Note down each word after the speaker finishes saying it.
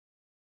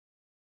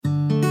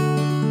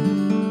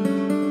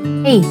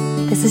Hey,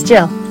 this is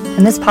Jill,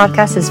 and this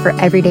podcast is for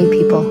everyday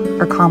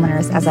people, or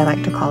commoners as I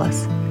like to call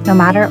us. No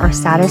matter our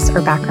status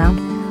or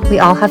background, we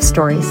all have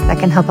stories that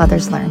can help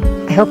others learn.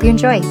 I hope you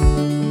enjoy.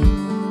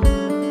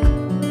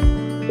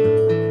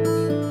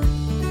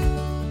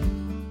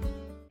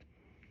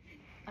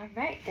 All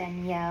right,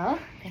 Danielle,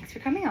 thanks for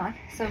coming on.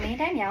 So me and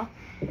Danielle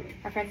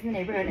are friends in the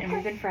neighborhood, and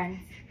we've been friends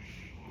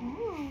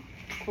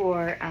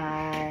for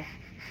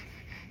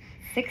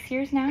 6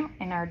 years now,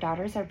 and our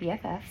daughters are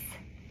BFFs.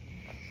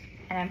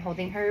 And I'm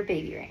holding her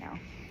baby right now.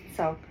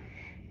 So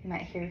you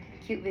might hear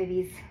cute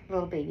Vivi's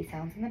little baby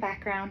sounds in the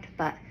background.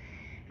 But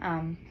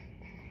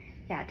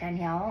yeah,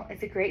 Danielle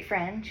is a great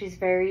friend. She's a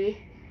very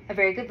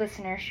good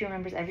listener. She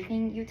remembers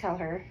everything you tell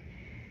her.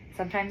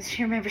 Sometimes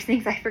she remembers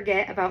things I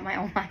forget about my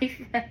own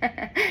life.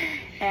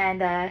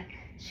 And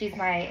she's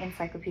my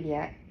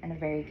encyclopedia and a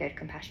very good,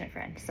 compassionate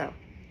friend. So,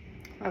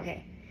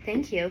 okay.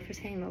 Thank you for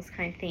saying those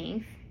kind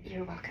things.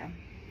 You're welcome.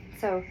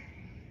 So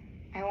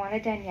I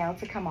wanted Danielle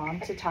to come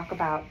on to talk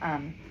about,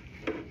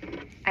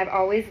 I've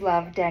always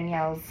loved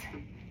Danielle's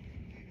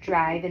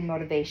drive and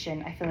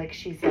motivation. I feel like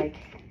she's like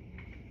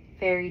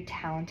very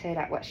talented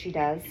at what she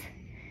does.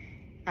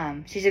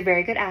 She's a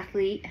very good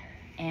athlete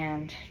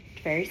and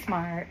very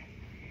smart.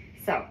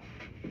 So,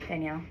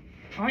 Danielle,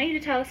 I want you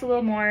to tell us a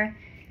little more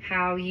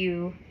how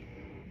you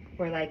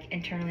were like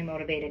internally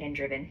motivated and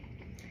driven.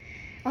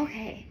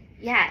 Okay,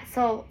 yeah,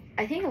 so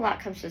I think a lot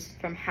comes just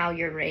from how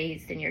you're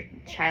raised and your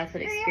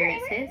childhood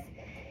experiences,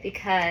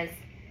 because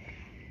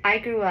I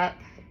grew up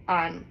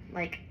on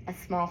like a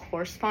small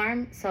horse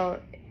farm.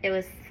 So it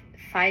was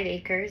 5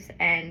 acres,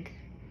 and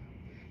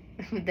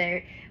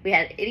there we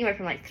had anywhere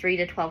from like 3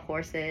 to 12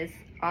 horses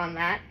on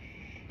that.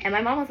 And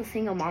my mom was a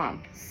single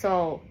mom,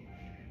 so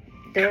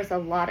there was a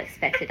lot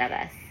expected of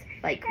us.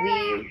 Like,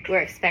 we were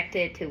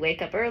expected to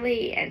wake up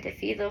early and to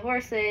feed the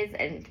horses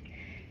and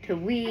to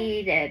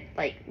weed, and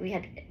like we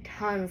had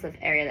tons of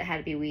area that had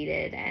to be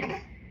weeded,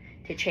 and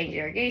to change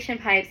irrigation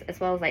pipes, as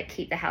well as like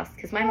keep the house,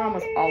 because my mom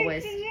was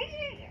always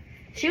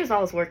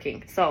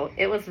working, so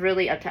it was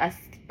really up to us.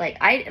 Like,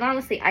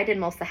 honestly I did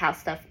most of the house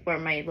stuff, where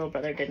my little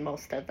brother did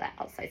most of the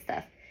outside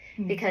stuff.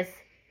 Because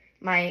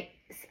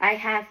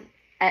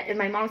in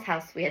my mom's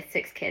house we had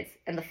 6 kids,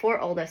 and the 4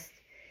 oldest,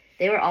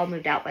 they were all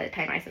moved out by the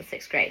time I was in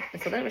 6th grade,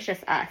 and so then it was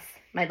just us,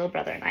 my little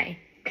brother and I.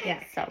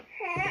 Yeah. So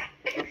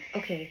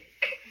okay.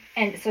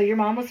 And so your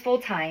mom was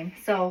full-time,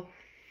 so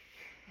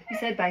you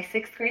said by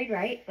 6th grade,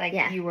 right? Like,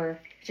 yeah. You were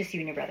just you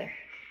and your brother.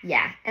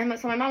 Yeah. And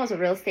so my mom was a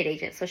real estate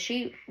agent, so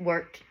she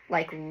worked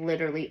like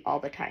literally all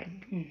the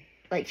time.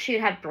 Like, she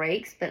would have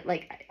breaks, but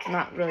like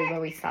not really where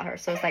we saw her.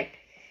 So it's like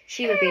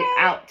she would be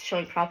out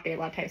showing property a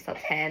lot of times till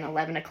 10,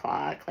 11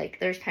 o'clock. Like,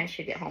 there's times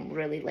she'd get home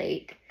really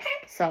late.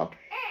 So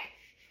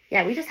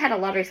yeah, we just had a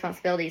lot of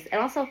responsibilities.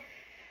 And also,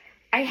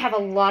 I have a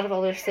lot of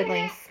older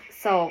siblings,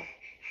 so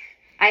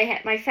I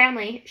had my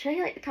family. Should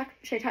I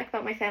talk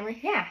about my family?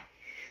 Yeah.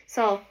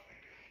 So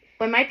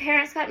when my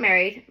parents got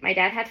married, my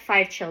dad had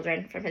 5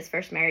 children from his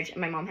first marriage,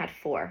 and my mom had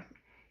 4.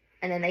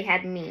 And then they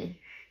had me.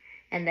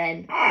 And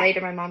then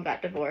later my mom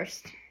got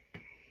divorced.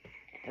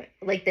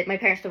 Like, my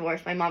parents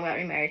divorced, my mom got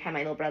remarried, had my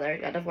little brother,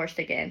 got divorced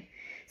again.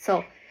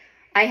 So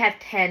I have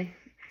 10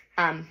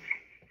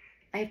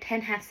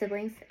 half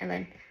siblings, and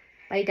then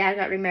my dad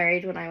got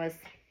remarried when I was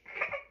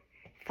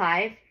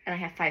 5, and I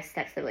have 5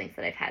 step siblings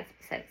that I've had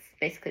since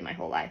basically my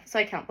whole life. So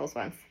I count those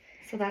ones.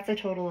 So that's a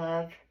total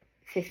of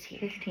 15.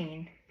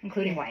 15,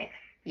 including Wyatt.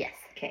 Yes.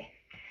 Okay.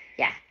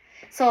 Yeah.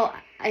 So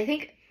I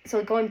think,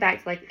 so going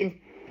back to like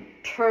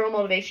internal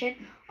motivation,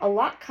 a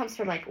lot comes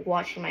from like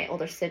watching my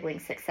older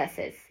siblings'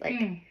 successes. Like,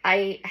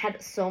 I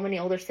had so many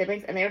older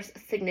siblings, and they were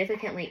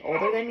significantly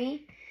older than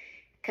me,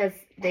 because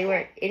they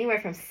were anywhere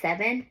from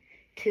 7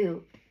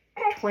 to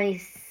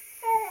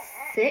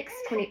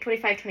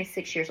 25,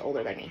 26 years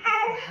older than me.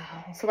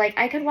 Wow. So like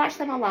I could watch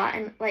them a lot,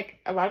 and like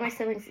a lot of my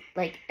siblings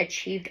like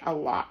achieved a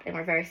lot and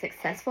were very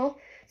successful.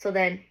 So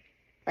then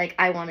like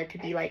I wanted to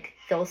be like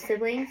those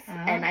siblings.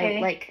 And I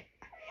like,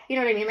 you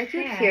know what I mean? Like,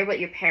 you'd hear what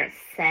your parents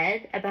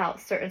said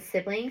about certain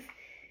siblings.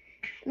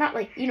 Not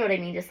like, you know what I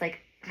mean? Just like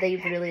they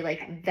really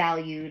like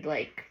valued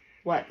like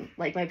what,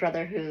 like my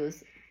brother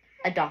who's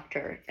a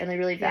doctor, and they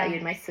really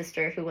valued my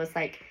sister who was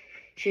like,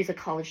 she was a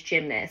college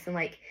gymnast, and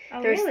like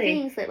there's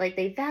things that like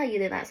they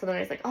valued in that. So then I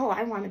was like, oh,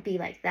 I want to be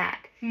like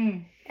that.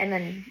 And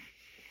then,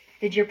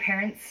 did your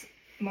parents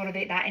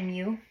motivate that in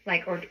you,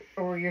 like, or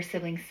were your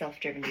siblings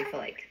self-driven? Do you feel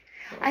like?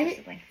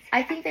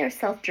 I think they were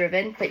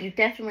self-driven, but you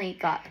definitely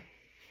got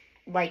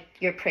like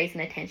your praise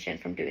and attention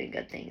from doing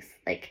good things.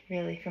 Like,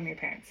 really, from your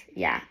parents?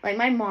 Yeah, like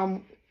my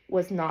mom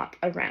was not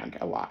around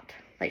a lot.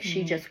 Like,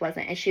 she just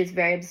wasn't, and she was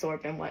very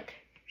absorbed in what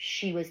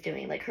she was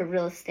doing, like her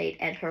real estate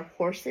and her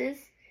horses.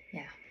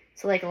 Yeah.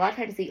 So like a lot of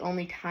times the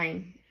only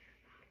time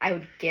I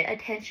would get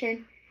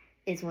attention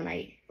is when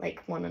I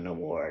like won an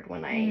award,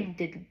 when I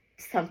did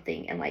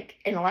something, and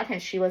a lot of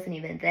times she wasn't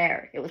even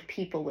there. It was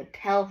people would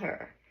tell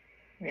her.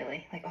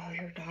 Really? Like, oh,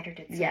 your daughter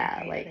did something.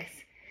 Yeah, like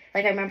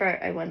I remember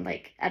I won,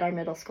 like, at our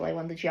middle school, I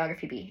won the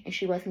geography bee, and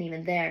she wasn't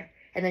even there.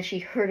 And then she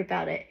heard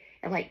about it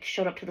and, like,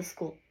 showed up to the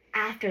school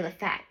after the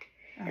fact.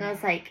 And I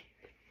was like,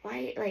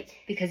 why, like...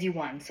 Because you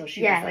won, so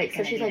she yeah, was, like,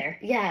 so she's like, there.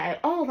 yeah,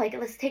 oh, like,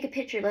 let's take a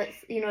picture, let's,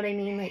 you know what I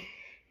mean?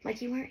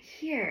 Like, you weren't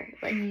here.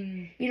 Like,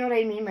 you know what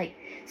I mean? Like,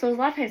 so a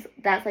lot of times,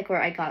 that's, like,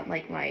 where I got,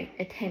 like, my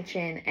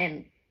attention,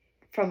 and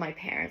from my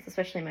parents,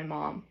 especially my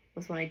mom,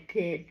 was when I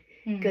did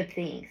good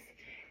things.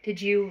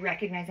 Did you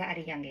recognize that at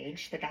a young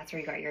age, that that's where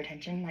you got your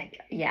attention? Like,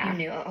 yeah. You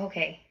knew,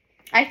 okay.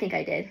 I think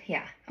I did.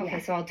 Yeah. Okay,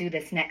 so I'll do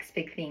this next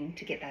big thing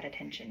to get that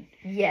attention.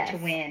 Yes. To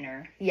win,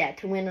 or... Yeah,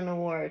 to win an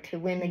award, to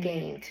win the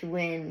game, to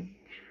win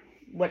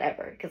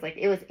whatever. Because, like,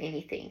 it was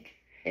anything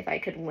if I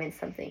could win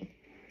something.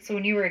 So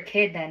when you were a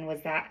kid, then,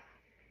 was that,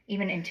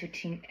 even into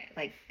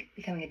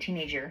becoming a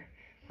teenager,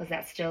 was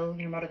that still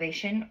your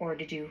motivation? Or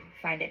did you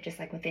find it just,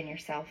 like, within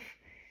yourself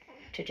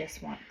to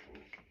just want...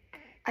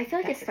 I feel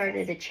like it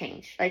started to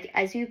change. Like,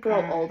 as you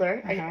grow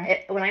older,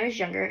 when I was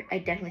younger, I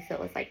definitely feel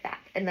it was like that.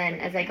 And then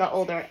as I got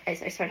older, I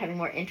started having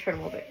more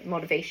internal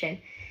motivation.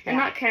 And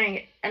not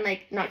caring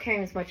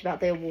as much about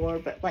the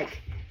award, but,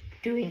 like,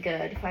 doing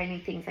good, finding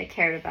things I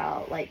cared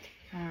about. Like,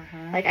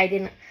 like, I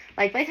didn't...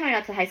 Like, by the time I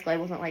got to high school, I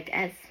wasn't, like,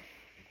 as,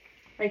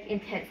 like,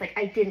 intense. Like,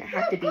 I didn't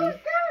have to be...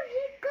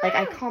 Like,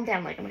 I calmed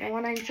down. Like, I'm like, I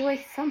want to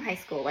enjoy some high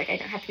school. Like, I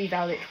didn't have to be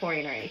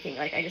valedictorian or anything.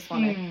 Like, I just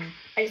wanted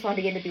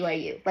to get into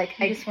BYU. Like,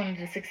 I just wanted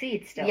to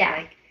succeed still.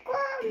 Yeah.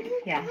 Like,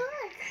 yeah.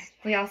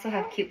 We also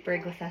have Cute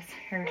Brig with us,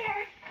 her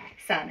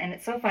son. And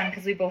it's so fun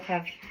because we both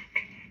have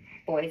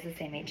boys the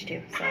same age,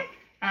 too. So,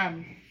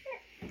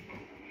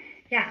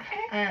 yeah.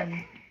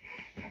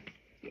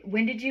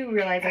 When did you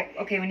realize, like,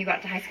 okay, when you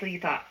got to high school, you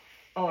thought,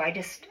 oh, I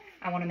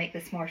want to make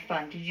this more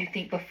fun. Did you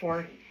think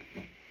before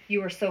you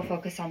were so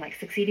focused on, like,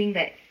 succeeding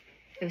that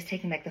it was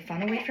taking, like, the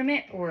fun away from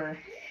it, or...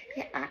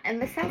 Yeah,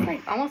 and this sounds,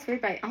 like, almost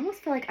weird, but I almost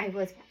feel like I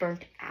was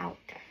burnt out.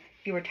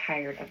 You were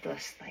tired of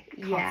this, like,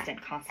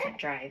 constant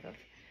drive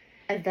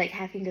of, like,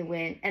 having to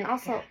win. And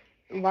also,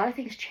 a lot of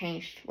things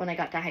changed when I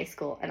got to high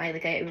school, and I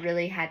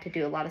really had to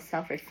do a lot of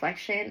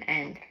self-reflection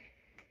and,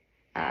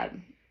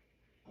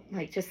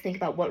 like, just think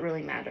about what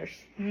really matters.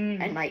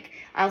 And, like,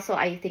 also,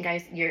 I think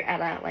you're at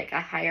a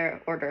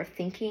higher order of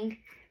thinking,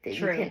 that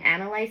you can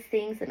analyze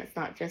things, and it's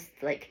not just,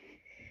 like...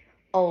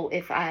 oh,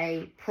 if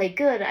I play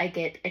good, I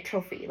get a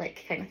trophy,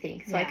 like, kind of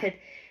thing. So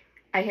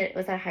I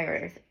was at a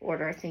higher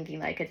order of thinking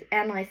that I could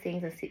analyze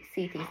things and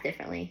see things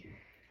differently.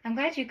 I'm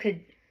glad you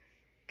could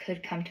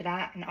come to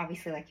that. And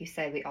obviously, like you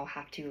said, we all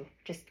have to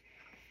just,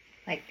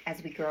 like,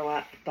 as we grow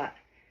up. But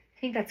I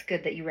think that's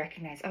good that you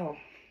recognize, oh,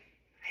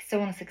 I still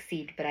want to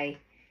succeed, but I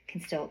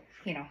can still,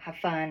 you know, have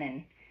fun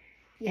and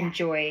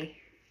enjoy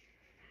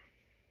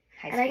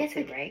high school, I guess,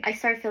 too, right? I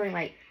started feeling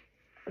like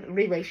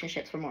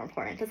relationships were more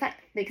important. Does that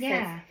make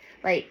sense?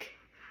 Like,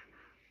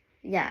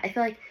 yeah, I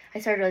feel like I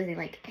started realizing,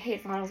 like, hey,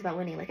 it's not always about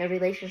winning. Like, a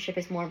relationship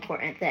is more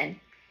important than,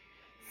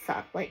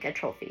 like, a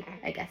trophy,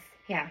 I guess.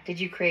 Yeah. Did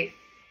you create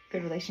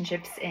good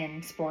relationships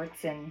in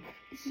sports and...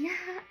 Yeah,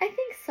 I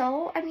think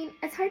so. I mean,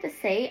 it's hard to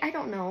say. I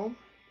don't know.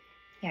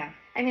 Yeah.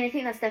 I mean, I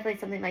think that's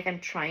definitely something, like, I'm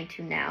trying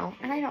to now.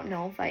 And I don't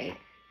know if I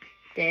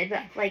did.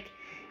 But, like,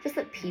 just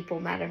that people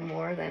matter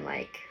more than,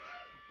 like,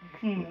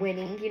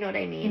 winning. You know what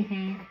I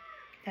mean?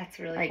 That's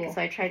really cool.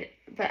 So I tried,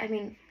 but I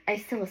mean, I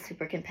still was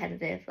super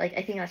competitive. Like,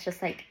 I think that's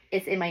just, like,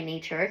 it's in my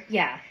nature.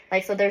 Yeah.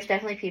 Like, so there's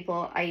definitely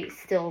people I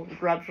still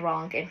rubbed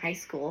wrong in high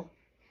school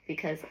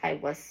because I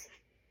was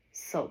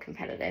so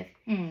competitive.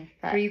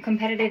 Were you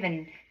competitive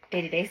in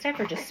day-to-day stuff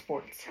or just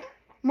sports?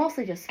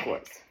 Mostly just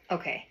sports.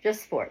 Okay.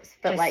 Just sports.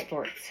 But, just like,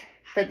 sports.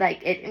 But,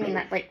 like,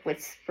 that, like, would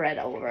spread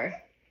over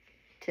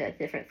to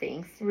different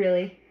things.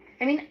 Really?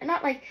 I mean,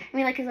 not, like,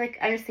 cause, like,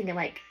 I'm just thinking,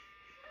 like,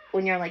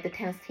 when you're on, like, the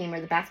tennis team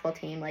or the basketball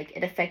team, like,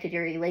 it affected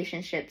your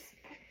relationships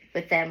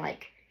with them,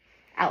 like,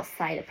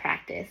 outside of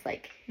practice.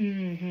 Like, you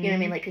know what I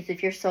mean? Like, because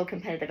if you're so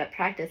competitive at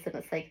practice, then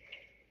it's, like,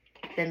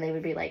 then they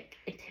would be, like,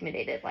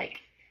 intimidated, like,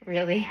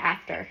 really?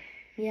 After.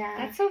 Yeah.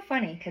 That's so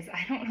funny, because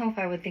I don't know if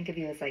I would think of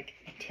you as, like,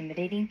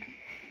 intimidating.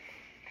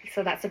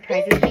 So that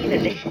surprises me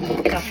that they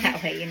felt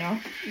that way, you know?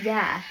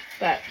 Yeah.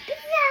 But...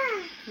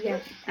 Yeah.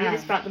 You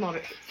just brought the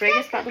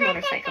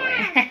motorcycle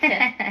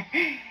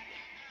in.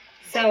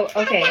 So,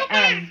 okay,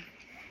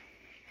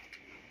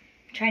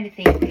 trying to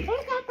think.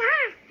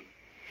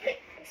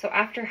 So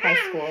after high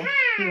school,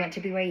 you went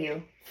to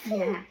BYU.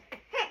 Yeah.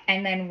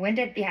 And then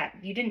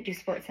you didn't do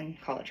sports in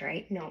college,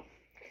 right? No.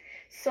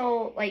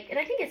 So, like, and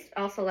I think it's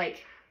also,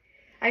 like,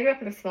 I grew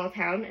up in a small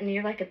town, and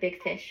you're, like, a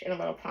big fish in a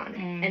little pond.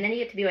 And then you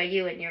get to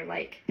BYU, and you're,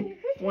 like,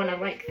 one of,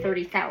 like,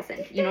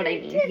 30,000. You know what I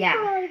mean? Yeah.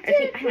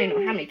 I don't even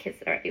know how many kids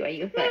there are at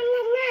BYU, but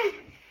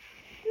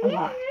a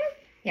lot.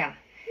 Yeah.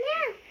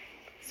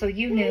 So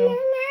you knew,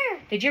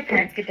 did your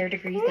parents get their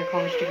degrees, their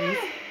college degrees?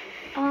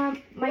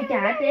 My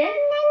dad did.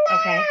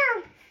 Okay.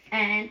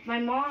 And my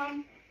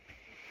mom,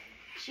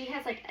 she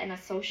has, like, an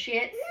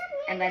associate's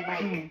and then,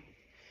 like,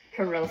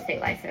 her real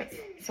estate license.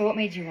 So what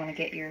made you want to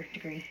get your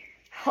degree?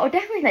 Oh,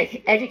 definitely,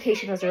 like,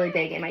 education was really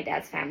big in my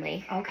dad's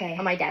family. Okay.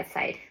 On my dad's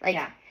side. Like,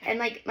 and,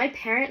 like, my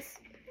parents,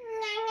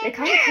 they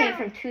kind of came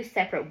from two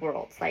separate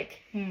worlds. Like,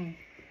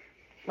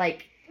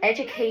 like,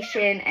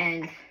 education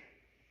and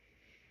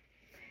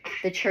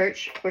the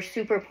church were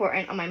super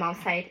important on my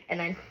mom's side, and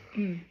then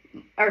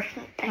or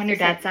on your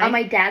dad's side? On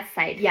my dad's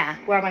side, Yeah.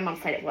 where on my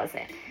mom's side it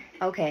wasn't.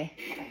 Okay.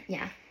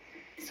 Yeah.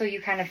 So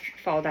you kind of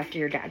followed after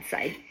your dad's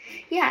side.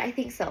 Yeah, I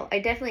think so. I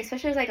definitely,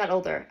 especially as I got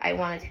older, I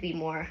wanted to be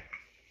more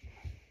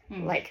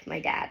like my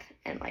dad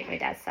and like my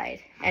dad's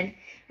side. And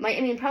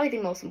probably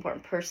the most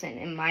important person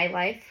in my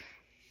life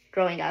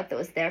growing up that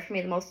was there for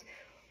me the most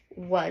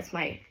was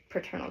my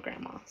paternal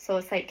grandma. So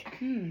it's like,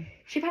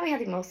 she probably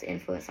had the most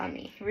influence on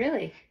me.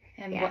 Really?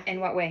 And in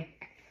what way?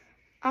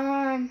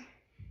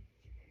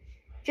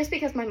 Just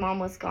because my mom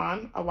was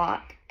gone a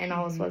lot and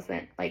always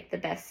wasn't like the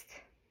best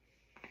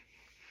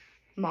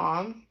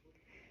mom.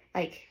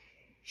 Like,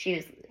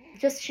 she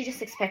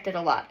just expected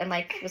a lot and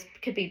like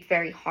could be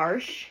very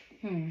harsh.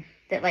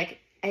 That like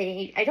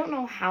I don't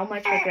know how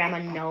much my grandma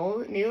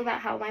knew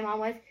about how my mom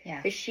was. Yeah.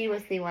 But she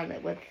was the one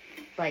that would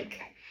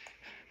like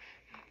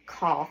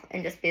call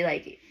and just be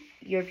like,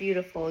 you're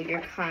beautiful,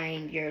 you're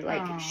kind, you're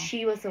like. Aww.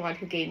 She was the one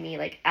who gave me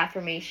like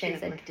affirmations.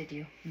 She uplifted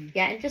you.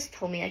 Yeah, and just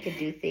told me I could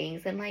do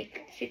things, and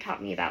like she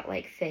taught me about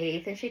like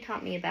faith, and she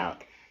taught me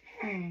about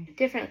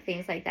different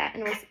things like that,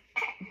 and it was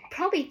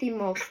probably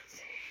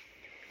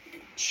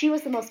she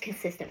was the most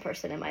consistent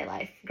person in my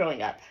life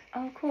growing up.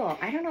 Oh, cool.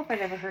 I don't know if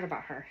I've ever heard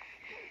about her.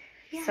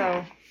 Yeah.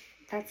 So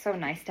that's so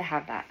nice to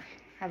have that.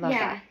 I love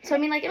that. So,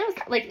 it was,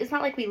 like, it's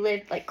not like we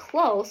lived, like,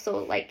 close, so,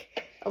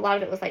 like, a lot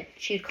of it was, like,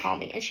 she'd call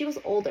me. And she was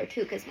older,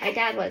 too, because my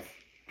dad was,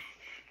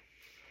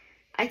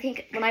 I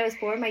think, when I was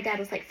born, my dad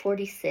was, like,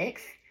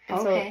 46. And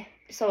okay.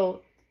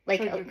 So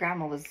your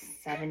grandma was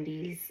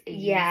 70s, 80s.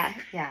 Yeah.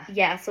 Yeah.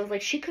 Yeah, so,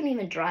 like, she couldn't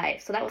even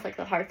drive. So that was, like,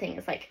 the hard thing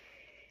is, like,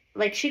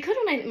 she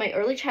couldn't in my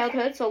early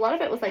childhood, so a lot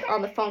of it was, like,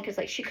 on the phone, because,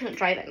 like, she couldn't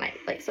drive at night.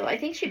 Like, so I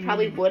think she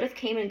probably would have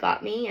came and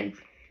got me and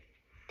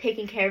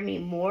taken care of me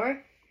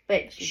more.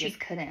 But she just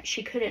couldn't.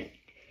 She couldn't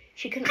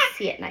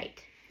see at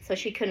night, so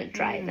she couldn't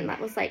drive, and that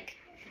was like,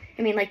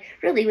 like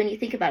really when you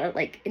think about it,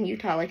 like in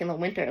Utah, like in the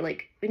winter,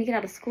 like when you get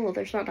out of school,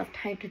 there's not enough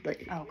time to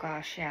like. Oh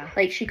gosh, yeah.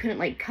 Like she couldn't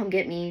like come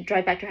get me,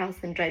 drive back to her house,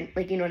 and drive,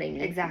 like, you know what I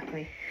mean?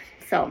 Exactly.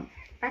 So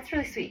that's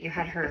really sweet. You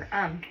had her.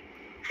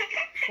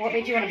 What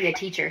made you want to be a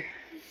teacher?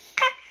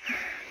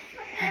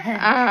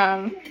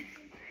 Kind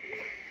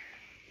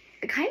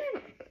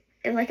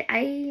of like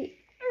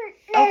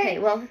okay,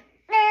 well.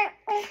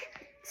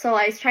 So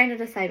I was trying to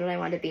decide what I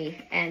wanted to be,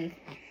 and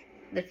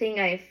the thing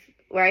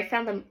where I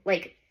found the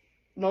like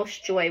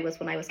most joy was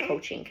when I was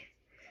coaching.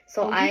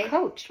 So you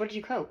coached. What did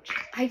you coach?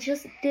 I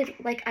just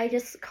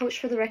coached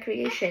for the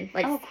recreation,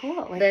 like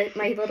cool,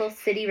 my little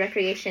city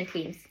recreation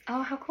teams.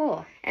 Oh, how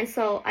cool! And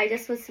so I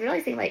just was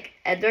realizing like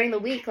during the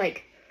week,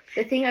 like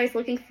the thing I was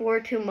looking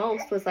forward to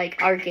most was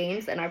like our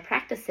games and our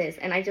practices,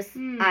 and I just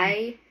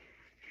I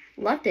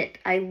loved it.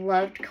 I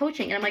loved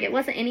coaching, and I'm like, it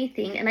wasn't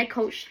anything, and I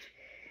coached.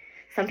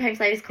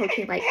 Sometimes I was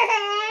coaching, like,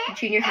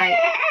 junior high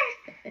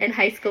and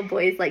high school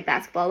boys, like,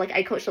 basketball. Like,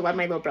 I coached a lot of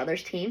my little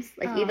brother's teams.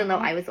 Like, even though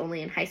I was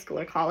only in high school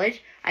or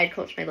college, I'd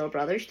coach my little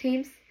brother's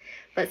teams.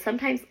 But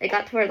sometimes it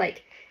got to where,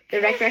 like,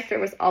 the rec director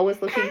was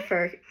always looking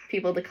for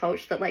people to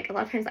coach. But, like, a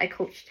lot of times I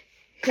coached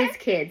his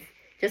kids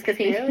just because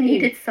he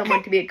needed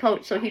someone to be a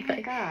coach. So he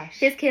put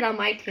his kid on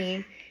my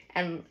team.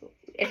 And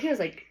he was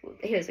a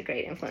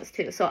great influence,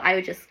 too. So I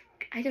just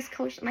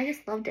coached, and I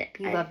just loved it.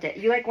 You loved it.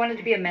 You, like, wanted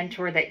to be a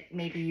mentor that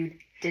maybe you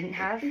didn't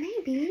have?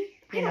 Maybe.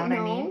 You know what I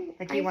mean?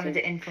 Like, you wanted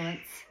to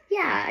influence.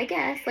 Yeah, I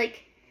guess.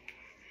 Like,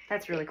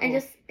 that's really cool.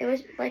 And it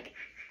was like,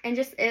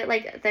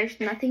 there's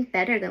nothing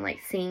better than, like,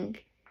 seeing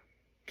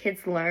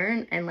kids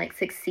learn and, like,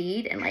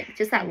 succeed, and, like,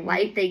 just that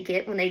light they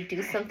get when they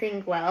do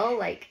something well.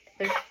 Like,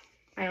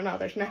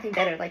 there's nothing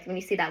better. Like, when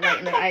you see that light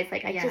in their eyes,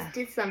 like, I just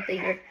did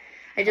something, or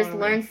I just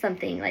learned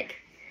something. Like,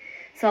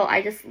 so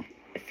I just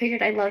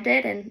figured I loved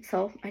it, and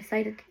so I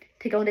decided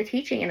to go into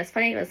teaching. And it's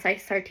funny, as I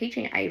started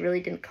teaching, I really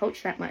didn't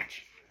coach that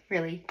much.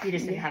 Really? You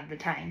just didn't have the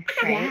time,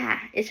 right? Yeah.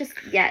 It's just,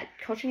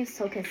 coaching is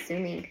so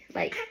consuming.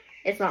 Like,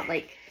 it's not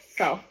like,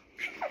 so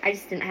I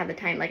just didn't have the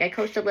time. Like, I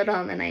coached a little,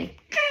 and then I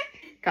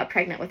got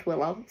pregnant with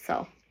Willow,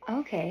 so.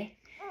 Okay.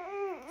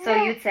 So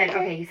you said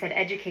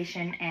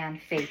education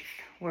and faith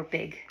were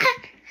big.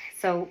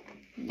 So,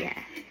 yeah.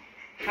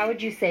 How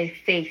would you say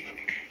faith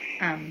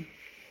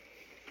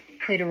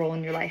played a role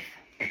in your life?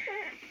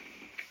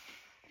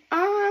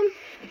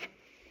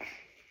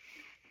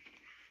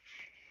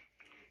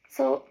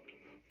 So,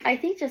 I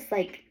think just,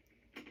 like,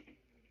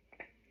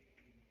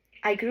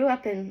 I grew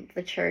up in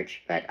the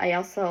church, but I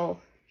also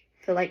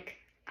feel like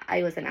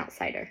I was an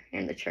outsider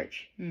in the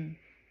church. When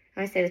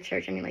I say the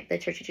church, I mean, like, the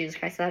Church of Jesus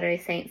Christ of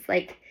Latter-day Saints,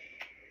 like,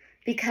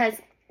 because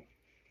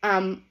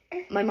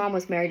my mom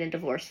was married and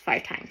divorced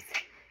 5 times,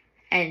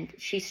 and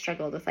she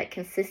struggled with, like,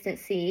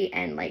 consistency,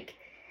 and, like,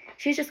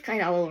 she was just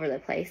kind of all over the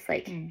place,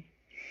 like,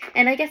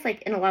 and I guess,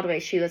 like, in a lot of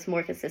ways, she was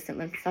more consistent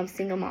than some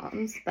single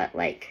moms, but,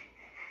 like,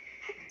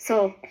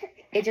 so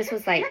it just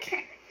was,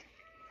 like,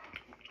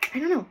 I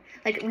don't know,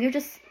 like,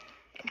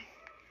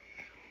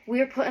 we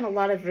were put in a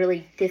lot of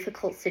really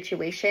difficult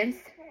situations,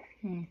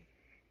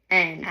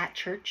 and at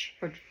church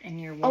or in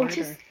your ward? Oh,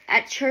 just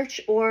at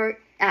church or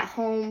at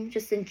home,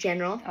 just in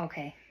general.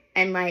 Okay.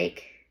 And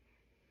like,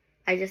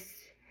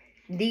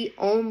 the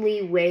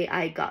only way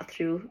I got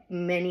through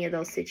many of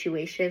those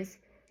situations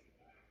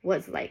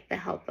was like the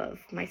help of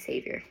my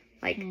Savior.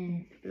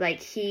 Like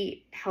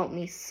he helped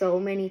me so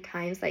many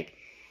times, like,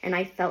 and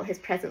I felt his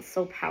presence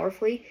so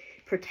powerfully,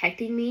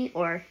 protecting me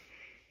or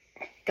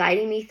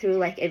guiding me through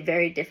like a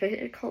very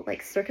difficult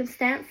like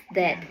circumstance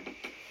that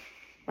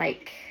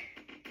like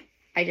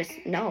I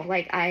just know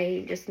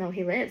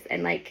he lives.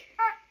 And like,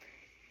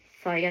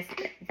 so I guess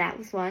that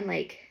was one.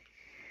 Like,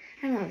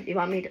 I don't know, do you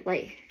want me to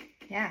like...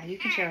 Yeah, you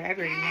can share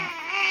whatever you want.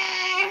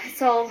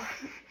 So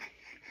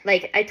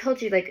like I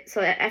told you, like, so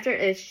after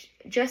it's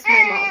just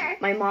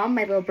my mom,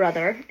 my little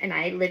brother, and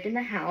I lived in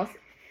the house.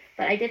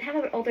 But I did have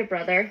an older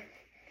brother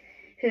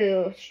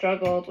who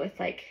struggled with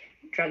like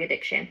drug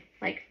addiction,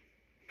 like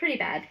pretty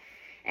bad.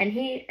 And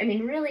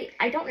really,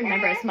 I don't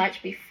remember as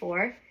much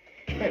before,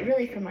 but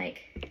really from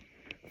like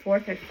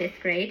 4th or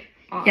 5th grade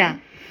on,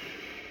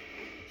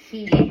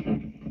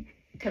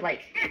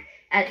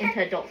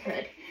 into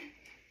adulthood,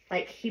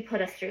 like he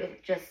put us through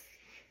just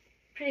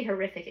pretty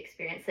horrific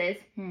experiences.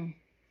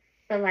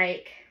 But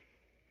like,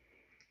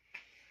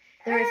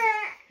 there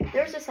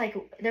was just like,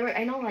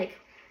 I know like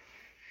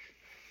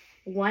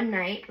one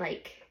night,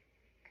 like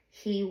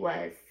he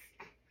was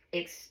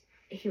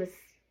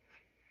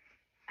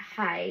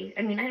high.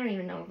 I mean, I don't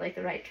even know like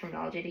the right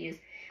terminology to use,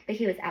 but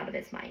he was out of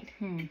his mind.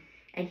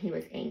 And he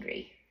was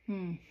angry.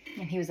 And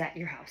he was at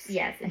your house.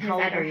 Yes. And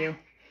how old were you?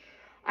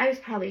 I was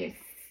probably in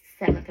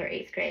 7th or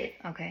 8th grade.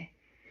 Okay.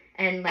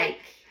 And like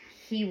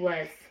he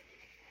wanted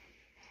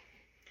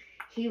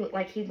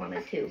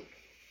to,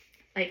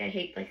 like, I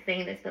hate like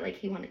saying this, but like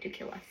he wanted to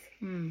kill us.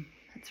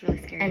 That's really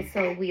scary. And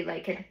so we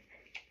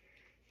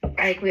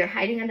we were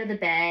hiding under the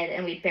bed,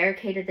 and we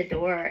barricaded the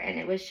door, and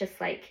it was just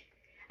like,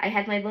 I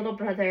had my little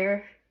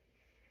brother.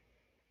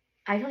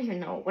 I don't even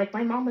know. Like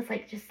my mom was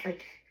like, just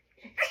like,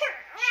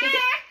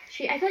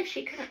 I feel like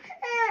she couldn't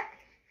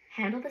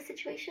handle the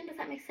situation. Does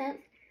that make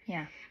sense?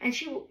 Yeah. And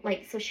she was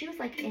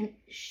like,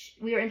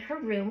 we were in her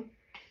room,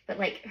 but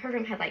like her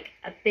room had like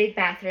a big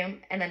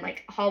bathroom, and then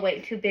like a hallway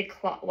and 2 big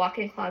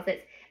walk-in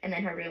closets, and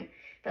then her room.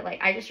 But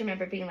like I just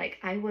remember being like,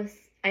 I was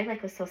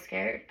so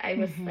scared. I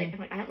was like,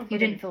 I don't know if you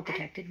didn't feel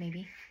protected,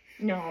 maybe.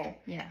 No.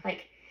 Yeah.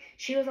 Like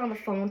she was on the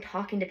phone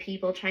talking to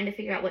people, trying to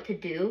figure out what to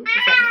do.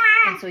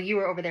 And so you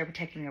were over there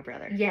protecting your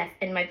brother. Yes,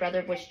 and my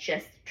brother was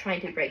just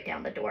trying to break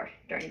down the door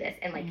during this,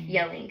 and like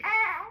yelling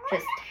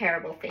just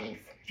terrible things.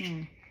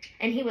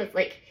 And he was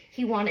like,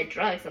 he wanted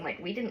drugs, and like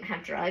we didn't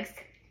have drugs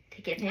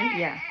to give him.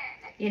 Yeah.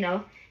 You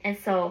know? And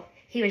so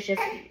he was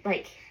just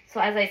like, so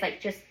as I was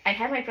like, I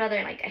had my brother,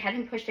 and like I had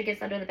him pushed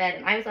against under the bed,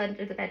 and I was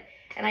under the bed,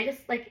 and I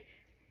just like,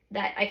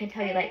 that I can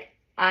tell you, like,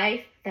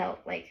 I felt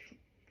like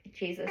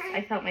Jesus.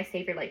 I felt my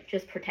Savior like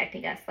just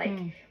protecting us, like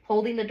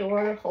holding the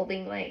door,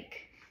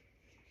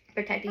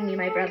 protecting me,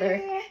 my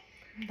brother.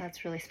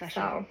 That's really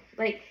special.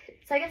 So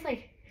I guess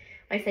like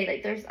I say,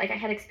 like, there's like I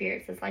had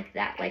experiences like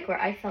that, like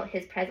where I felt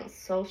his presence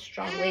so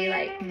strongly,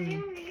 like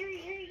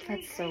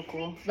that's so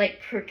cool.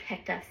 Like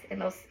protect us in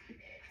those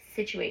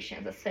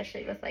situations,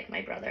 especially with like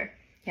my brother.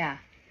 Yeah.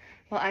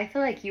 Well, I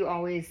feel like you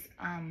always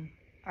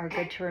are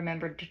good to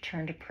remember to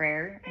turn to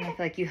prayer, and I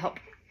feel like you help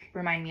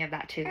remind me of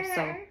that too.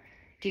 So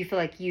do you feel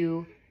like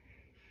you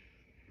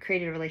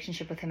created a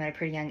relationship with him at a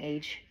pretty young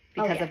age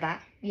because of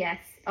that? Yes.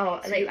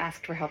 So you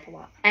asked for help a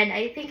lot. And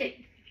I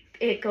think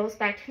it goes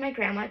back to my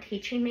grandma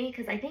teaching me,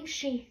 because I think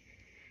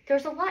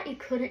there's a lot you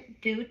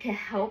couldn't do to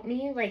help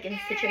me, like in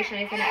a situation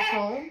I was in at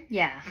home.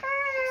 Yeah.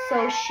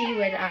 So she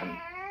would,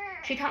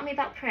 she taught me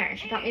about prayer, and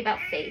she taught me about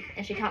faith,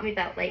 and she taught me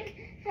about, like,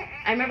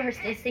 I remember her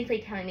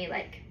distinctly telling me,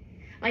 like,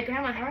 my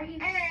grandma, how are you?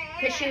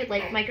 Because she would,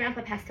 like, my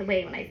grandpa passed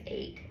away when I was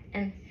 8,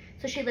 and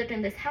so she lived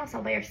in this house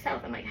all by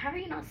herself. I'm like, how are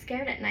you not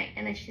scared at night?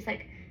 And then she's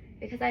like,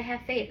 because I have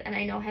faith, and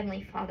I know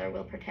Heavenly Father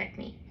will protect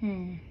me.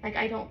 Like,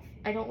 I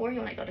don't worry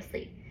when I go to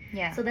sleep.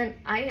 Yeah. So then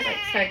I, like,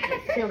 started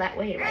to feel that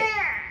way, like.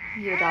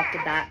 You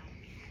adopted that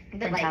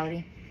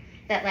mentality.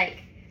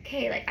 Like,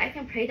 okay, like, I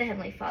can pray to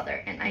Heavenly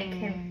Father, and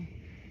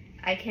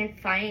I can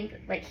find,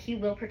 like, He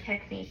will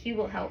protect me. He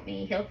will help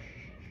me. He'll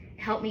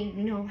help me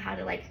know how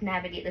to, like,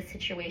 navigate the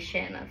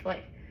situation of,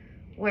 like,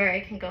 where I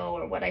can go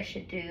or what I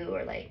should do,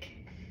 or, like,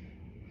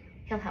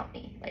 He'll help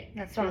me. Like,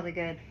 that's really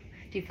good.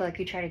 Do you feel like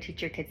you try to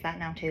teach your kids that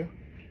now, too?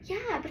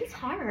 Yeah, but it's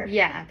hard.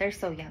 Yeah, they're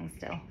so young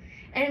still.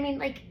 And, I mean,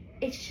 like,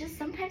 it's just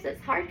sometimes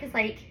it's hard because,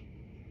 like,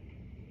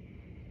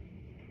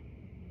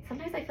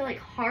 sometimes I feel like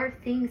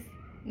hard things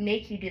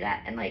make you do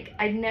that. And, like,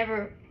 I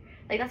never,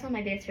 like, that's one of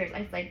my biggest fears.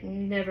 I, like,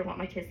 never want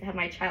my kids to have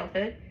my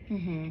childhood.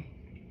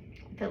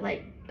 But,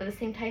 like, at the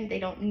same time, they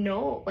don't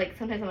know. Like,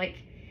 sometimes I'm like,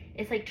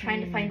 it's like trying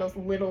to find those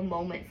little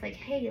moments. Like,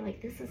 hey,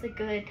 like, this is a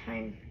good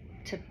time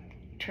to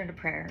turn to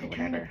prayer or whatever.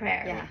 Turn to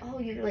prayer. Yeah.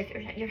 Like,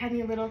 oh, you're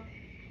having a little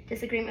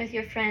disagreement with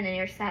your friend and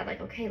you're sad. Like,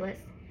 okay, let's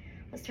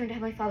turn to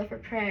Heavenly Father for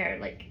prayer.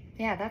 Like,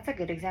 yeah, that's a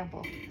good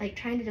example. Like,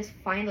 trying to just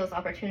find those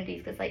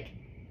opportunities, because, like,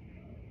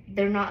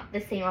 they're not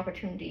the same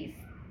opportunities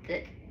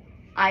that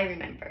I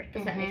remember.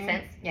 Does that make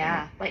sense?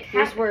 Yeah. Like,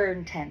 yours were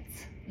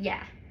intense.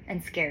 Yeah.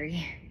 And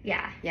scary.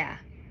 Yeah. Yeah.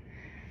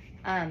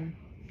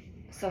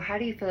 So how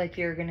do you feel like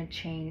you're gonna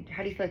change?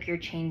 How do you feel like you're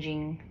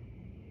changing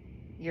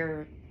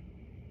the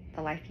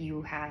life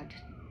you had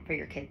for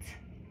your kids?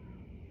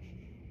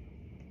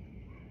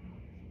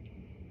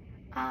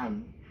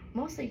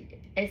 Mostly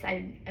is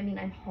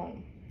I'm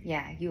home.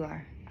 Yeah, you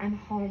are. I'm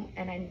home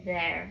and I'm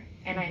there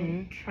and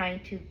I'm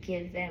trying to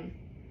give them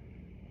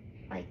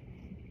like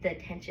the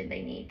attention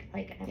they need.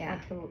 Like I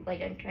want to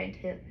I'm trying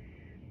to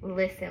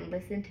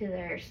listen to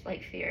their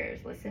like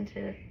fears, listen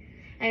to.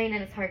 I mean,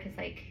 and it's hard because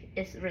like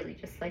it's really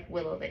just like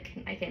Willow that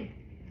I can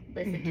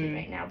listen to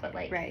right now, but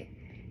like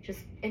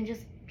just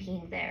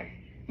being there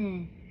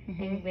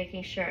and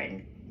making sure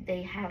and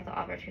they have the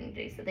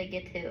opportunities that they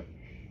get to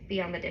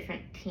be on the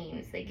different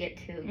teams, they get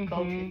to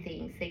go to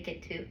things, they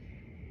get to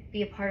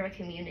be a part of a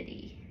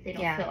community, they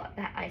don't feel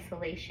that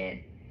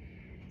isolation.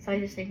 So I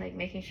just think like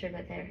making sure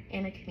that they're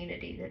in a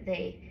community, that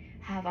they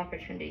have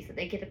opportunities, that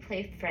they get to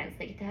play with friends,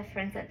 they get to have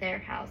friends at their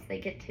house, they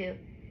get to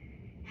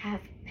have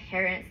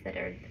parents that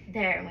are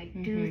there, and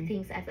we do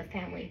things as a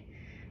family.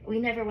 We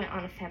never went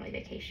on a family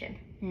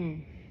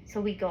vacation. So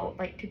we go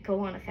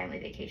on a family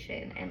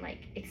vacation and like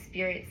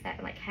experience that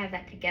and like have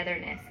that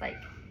togetherness. Like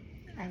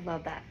I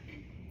love that.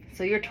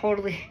 So your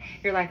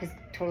life is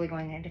totally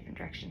going in a different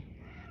direction.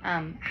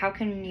 How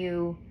can do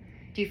you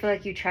feel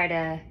like you try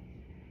to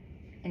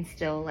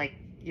instill like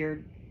your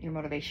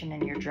motivation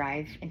and your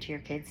drive into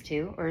your kids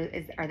too, or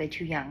are they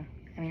too young?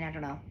 I mean, I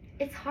don't know.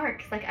 It's hard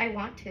because like I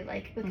want to,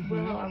 like with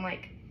Willow, I'm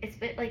like, it's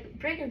bit like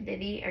Brig and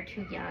Vivi are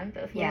too young,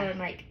 but with Willow I'm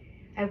like,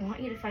 I want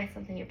you to find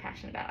something you're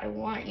passionate about. I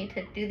want you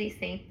to do these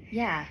things.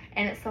 Yeah.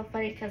 And it's so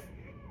funny because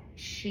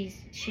she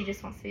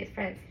just wants to be with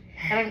friends.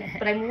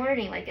 But I'm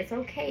learning like it's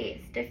okay,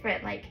 it's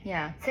different. Like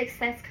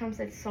success comes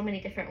in so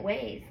many different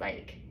ways.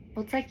 Like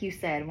well, it's like you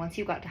said, once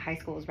you got to high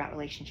school, it was about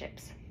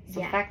relationships. So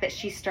the fact that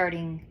she's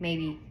starting,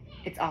 maybe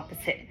it's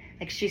opposite.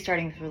 Like she's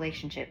starting with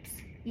relationships.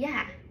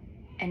 Yeah.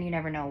 And you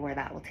never know where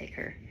that will take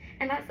her.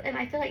 And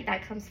I feel like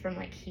that comes from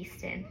like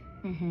Houston.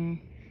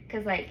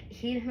 Because like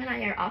him and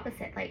I are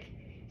opposite. Like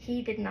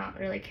he did not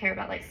really care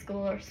about like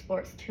school or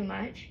sports too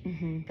much,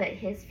 but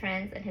his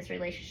friends and his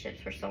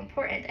relationships were so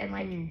important. And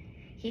like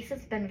he's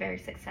just been very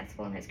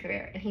successful in his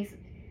career, and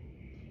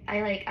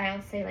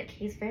I'll say like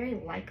he's very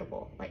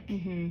likable. Like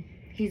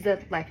he's the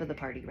life of the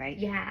party, right?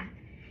 Yeah.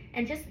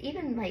 And just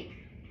even like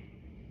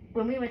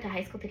when we went to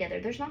high school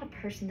together, there's not a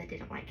person that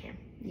didn't like him.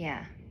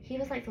 Yeah. He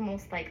was like the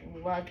most like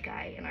loved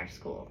guy in our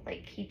school.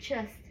 Like he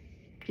just.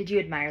 Did you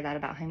admire that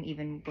about him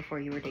even before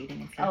you were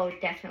dating and stuff? Oh,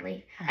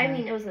 definitely. I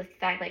mean, it was the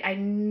fact like I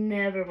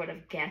never would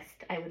have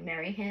guessed I would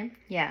marry him.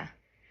 Yeah.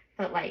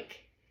 But like,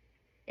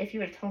 if you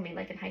would have told me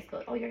like in high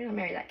school, oh, you're gonna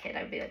marry that kid,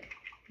 I would be like,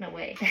 no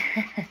way.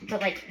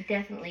 But like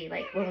definitely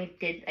like when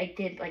I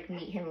did like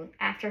meet him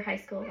after high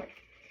school.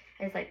 Like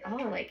I was like,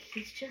 oh, like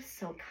he's just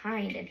so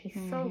kind and he's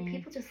so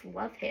people just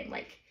love him.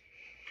 Like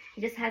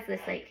he just has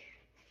this like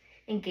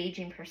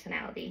engaging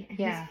personality and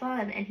he's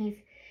fun and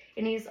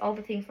he's all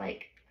the things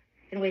like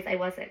in ways I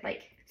wasn't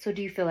like. So how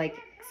do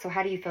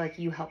you feel like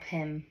you help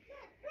him?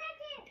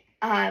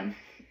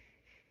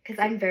 Because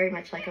I'm very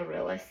much like a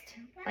realist,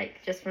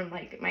 like just from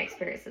like my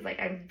experiences, like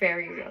I'm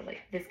very real, like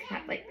this can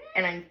happen, like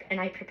and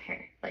I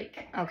prepare,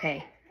 like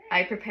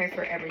I prepare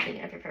for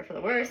everything. I prepare for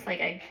the worst,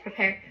 like I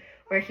prepare.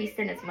 Where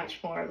Houston is much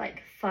more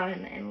like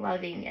fun and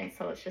loving, and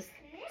so it's just.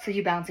 So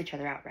you balance each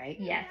other out, right?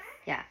 Yes.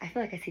 Yeah, I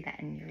feel like I see that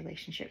in your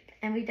relationship.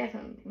 And we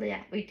definitely,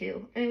 we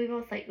do. I mean, we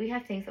both we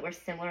have things that we're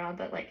similar on,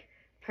 but like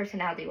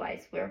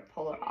personality-wise, we're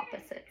polar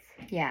opposites.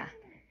 Yeah.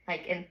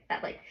 Like in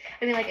that, like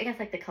I mean, like I guess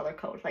like the color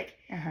code, like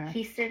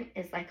Houston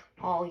is like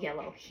all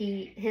yellow.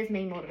 His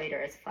main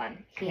motivator is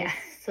fun. He is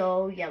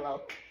so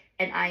yellow,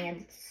 and I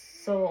am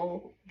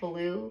so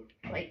blue,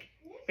 like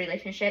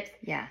relationships.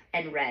 Yeah.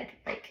 And red,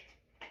 like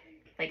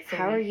so.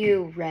 How are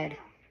you red?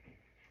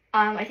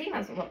 I think I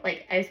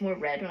was more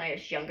red when I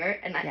was younger,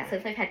 and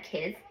since I've had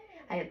kids,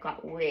 I have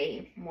got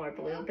way more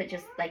blue. But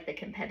just like the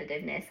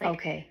competitiveness,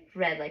 like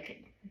red,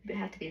 like you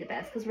have to be the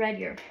best because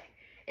red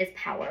is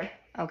power.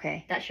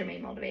 Okay. That's your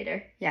main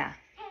motivator. Yeah.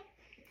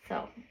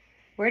 So.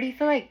 Where do you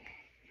feel like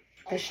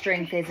the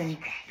strength is in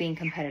being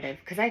competitive?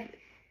 Because I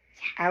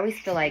always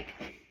feel like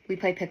we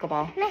play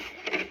pickleball,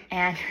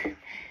 and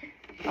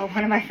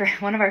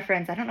one of our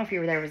friends, I don't know if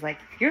you were there, was like,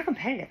 "You're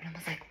competitive," and I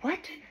was like, "What?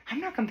 I'm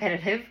not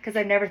competitive," because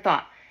I've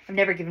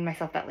never given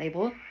myself that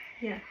label.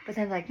 Yeah. But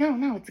then like,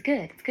 no, it's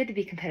good. It's good to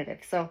be competitive.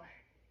 So,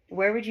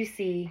 where would you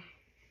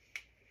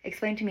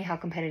explain to me how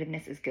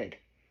competitiveness is good?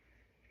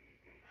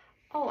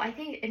 Oh,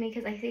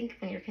 because I think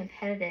when you're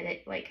competitive,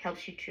 it like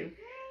helps you to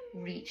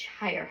reach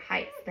higher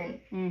heights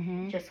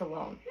than just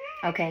alone.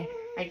 Okay.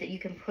 Like that you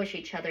can push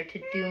each other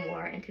to do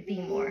more and to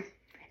be more.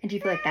 And do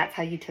you feel like that's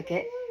how you took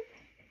it?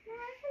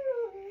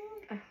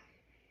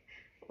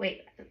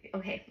 Wait,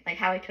 okay. Like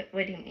how I took,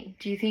 what do you mean?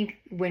 Do you think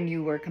when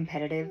you were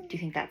competitive, do you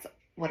think that's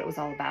what it was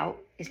all about?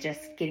 Is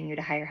just getting you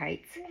to higher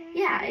heights?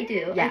 Yeah, I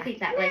do. Yeah. I think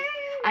that like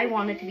I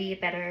wanted to be a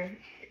better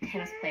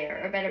tennis player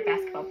or a better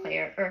basketball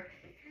player, or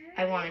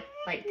I wanted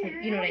like to,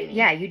 you know what I mean?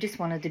 Yeah, you just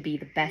wanted to be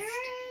the best.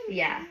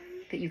 Yeah.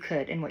 that you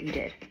could and what you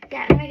did.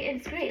 Yeah, and like,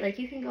 it's great. Like,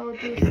 you can go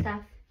do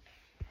stuff,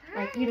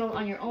 like, you know,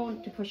 on your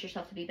own to push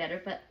yourself to be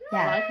better. But a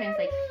lot of times,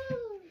 like,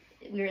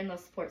 we're in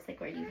those sports, like,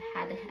 where you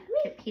had to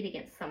compete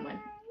against someone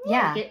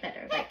to get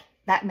better. Like,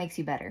 that makes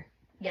you better.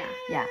 Yeah.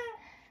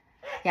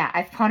 Yeah,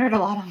 I've pondered a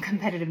lot on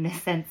competitiveness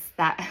since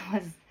that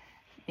was,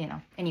 you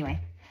know, anyway.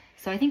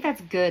 So I think that's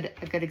a good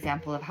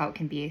example of how it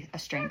can be a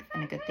strength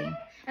and a good thing.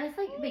 And it's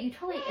like, but you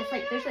totally, it's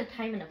like there's a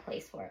time and a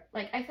place for it.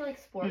 Like, I feel like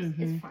sports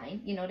is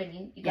fine, you know what I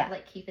mean? You gotta,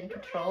 like, keep in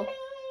control.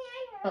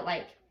 But,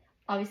 like,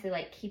 obviously,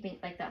 like, keeping,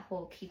 like, that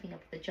whole keeping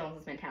up with the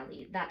Joneses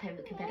mentality, that type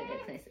of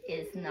competitiveness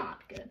is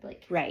not good.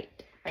 Like, right.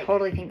 Like,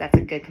 totally think that's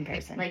a good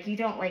comparison. Like, you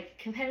don't,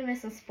 like,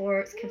 competitiveness in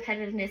sports,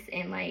 competitiveness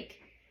in, like,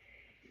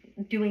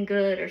 doing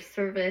good or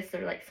service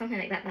or, like, something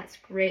like that, that's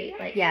great.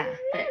 Like,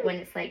 but when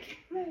it's, like,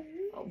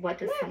 what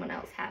does someone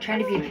else have?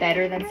 Trying to be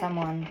better than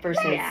someone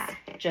versus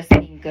just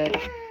being good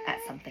at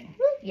something.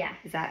 Yeah.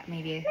 Is that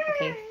maybe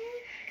okay?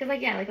 Because,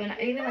 like, like, when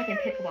even, like, in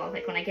pickleball,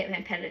 like, when I get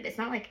competitive, it's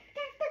not like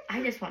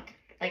I just want to,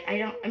 like,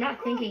 I'm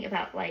not thinking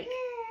about, like,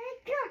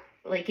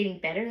 getting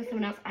better than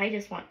someone else. I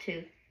just want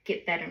to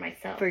get better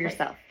myself. For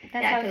yourself.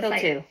 That's how I feel,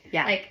 like, too.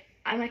 Yeah. Like,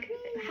 I'm like,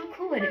 how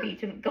cool would it be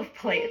to go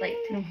play, like,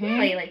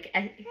 play, like,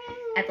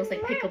 at those,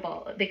 like, big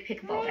pickleball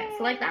events.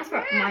 So, like, that's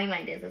where my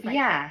mind is. Like,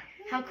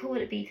 how cool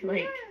would it be to,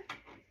 like,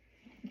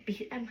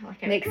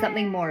 make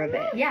something more of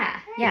it. Yeah.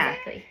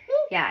 Exactly.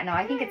 Yeah, no,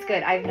 I think it's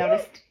good. I've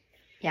noticed,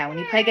 when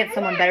you play against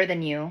someone better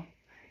than you,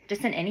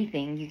 just in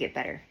anything, you get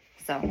better.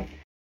 So,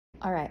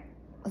 all right.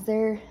 Was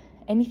there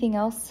anything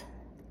else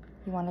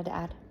you wanted to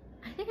add?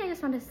 I think I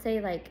just wanted to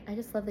say, like, I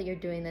just love that you're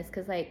doing this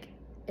because, like,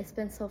 it's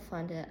been so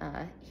fun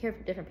to hear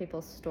different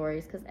people's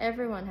stories because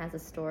everyone has a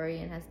story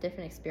and has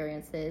different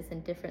experiences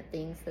and different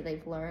things that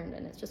they've learned,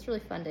 and it's just really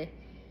fun to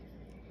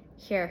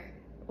hear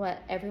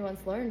what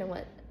everyone's learned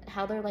and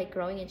how they're, like,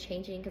 growing and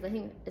changing, because I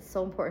think it's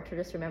so important to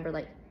just remember,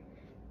 like,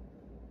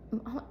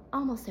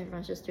 almost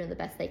everyone's just doing the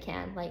best they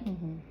can, like,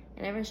 and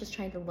everyone's just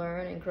trying to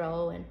learn and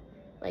grow, and,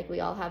 like, we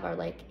all have our,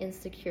 like,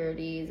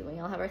 insecurities and we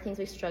all have our things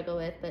we struggle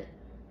with, but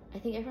I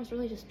think everyone's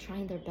really just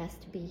trying their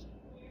best to be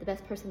the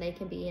best person they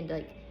can be, and,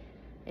 like,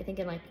 I think,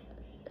 in, like,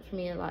 for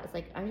me a lot, it's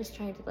like I'm just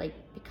trying to, like,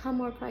 become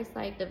more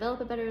Christ-like,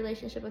 develop a better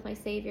relationship with my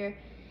Savior,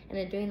 and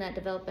in doing that,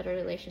 develop better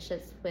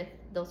relationships with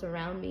those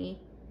around me.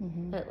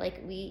 But,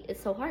 like,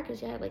 it's so hard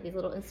because, like, these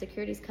little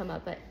insecurities come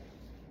up, but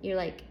you're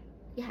like,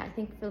 I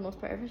think for the most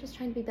part, everyone's just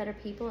trying to be better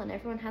people, and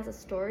everyone has a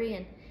story,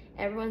 and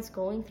everyone's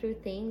going through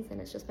things, and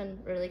it's just been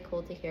really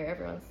cool to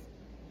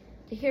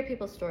hear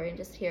people's story and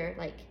just hear,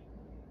 like,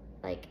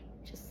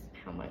 just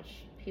how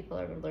much people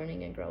are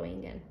learning and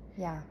growing. And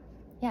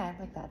I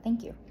like that.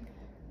 Thank you.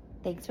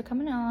 Thanks for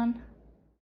coming on.